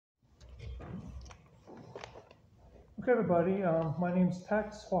Okay, everybody, my name's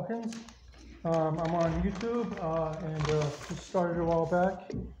Tex Hawkins. I'm on YouTube and just started a while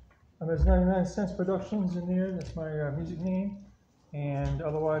back. There's 99 Cents Productions in there, that's my music name. And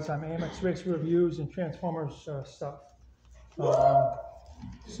otherwise, I'm AMX Race Reviews and Transformers stuff.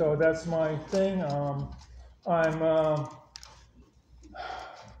 So that's my thing. I'm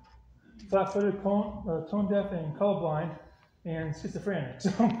flat-footed, tone deaf, and colorblind, and schizophrenic.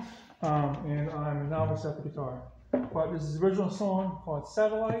 And I'm a novice at the guitar. But this is the original song called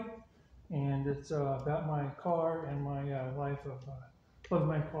Satellite, and it's about my car and my life of loving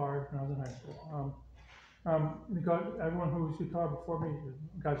my car when I was in high school. Everyone who's guitar before me,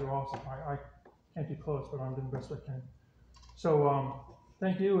 you guys are awesome. I can't be close, but I'm doing the best I can. So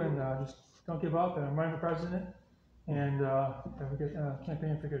thank you, and just don't give up. And I'm running for president, and we get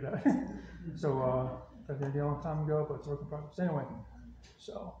campaign figured out. So got the idea a long time ago, but it's a work in progress. Anyway,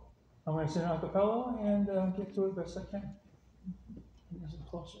 so I'm going to sing a cappella and get to it best I can. Get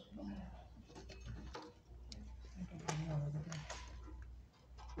closer. I'm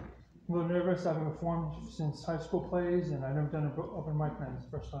a little nervous. I've been performed since high school plays, and I've never done an open mic night. It's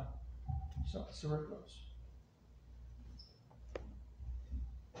the first time. So let's see where it goes.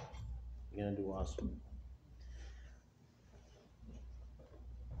 You're gonna do awesome.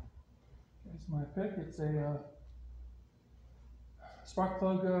 Here's my pick. It's a spark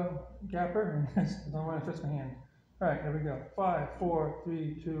plug gapper, and I don't want to twist my hand. All right, here we go. 5, 4,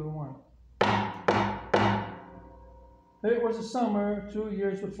 3, 2, 1. It was the summer 2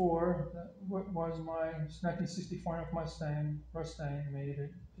 years before. That was my 1964 Mustang made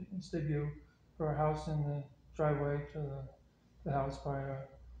its debut for a house in the driveway to the house by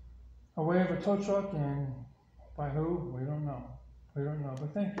a way of a tow truck, and by who, we don't know. We don't know,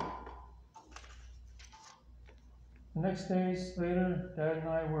 but thank you. The next days later, Dad and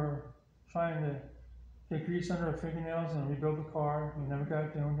I were trying to get grease under our fingernails and rebuild the car. We never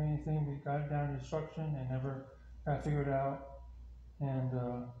got doing anything. We got it down to destruction and never got figured out. And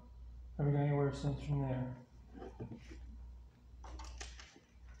haven't gone anywhere since from there.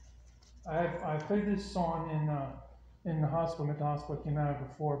 I played this song in the hospital, mental hospital. It came out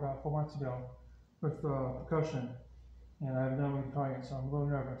before about 4 months ago with percussion, and I've done guitar yet, so I'm a little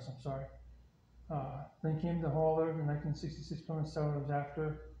nervous. I'm sorry. Then came the hauler, the 1966 Plymouth Cellar was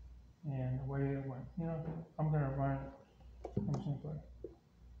after, and away it went. You know, I'm gonna run it. I'm just gonna play.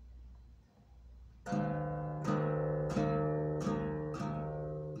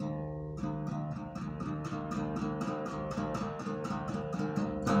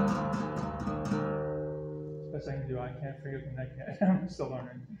 Best I can do. I can't figure the neck yet. I'm still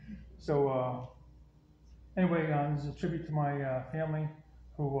learning. So anyway, this is a tribute to my family,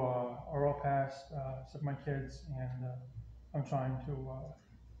 who are all passed, except my kids, and I'm trying to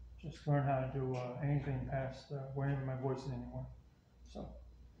just learn how to do anything past wearing my voice anymore. So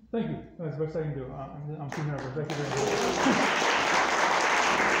thank you. That's the best I can do. I'm too nervous. Thank you very much.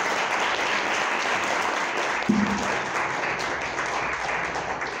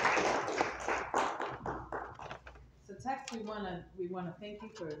 Tex, we wanna thank you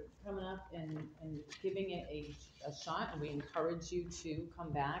for coming up and giving it a shot, and we encourage you to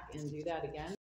come back and do that again.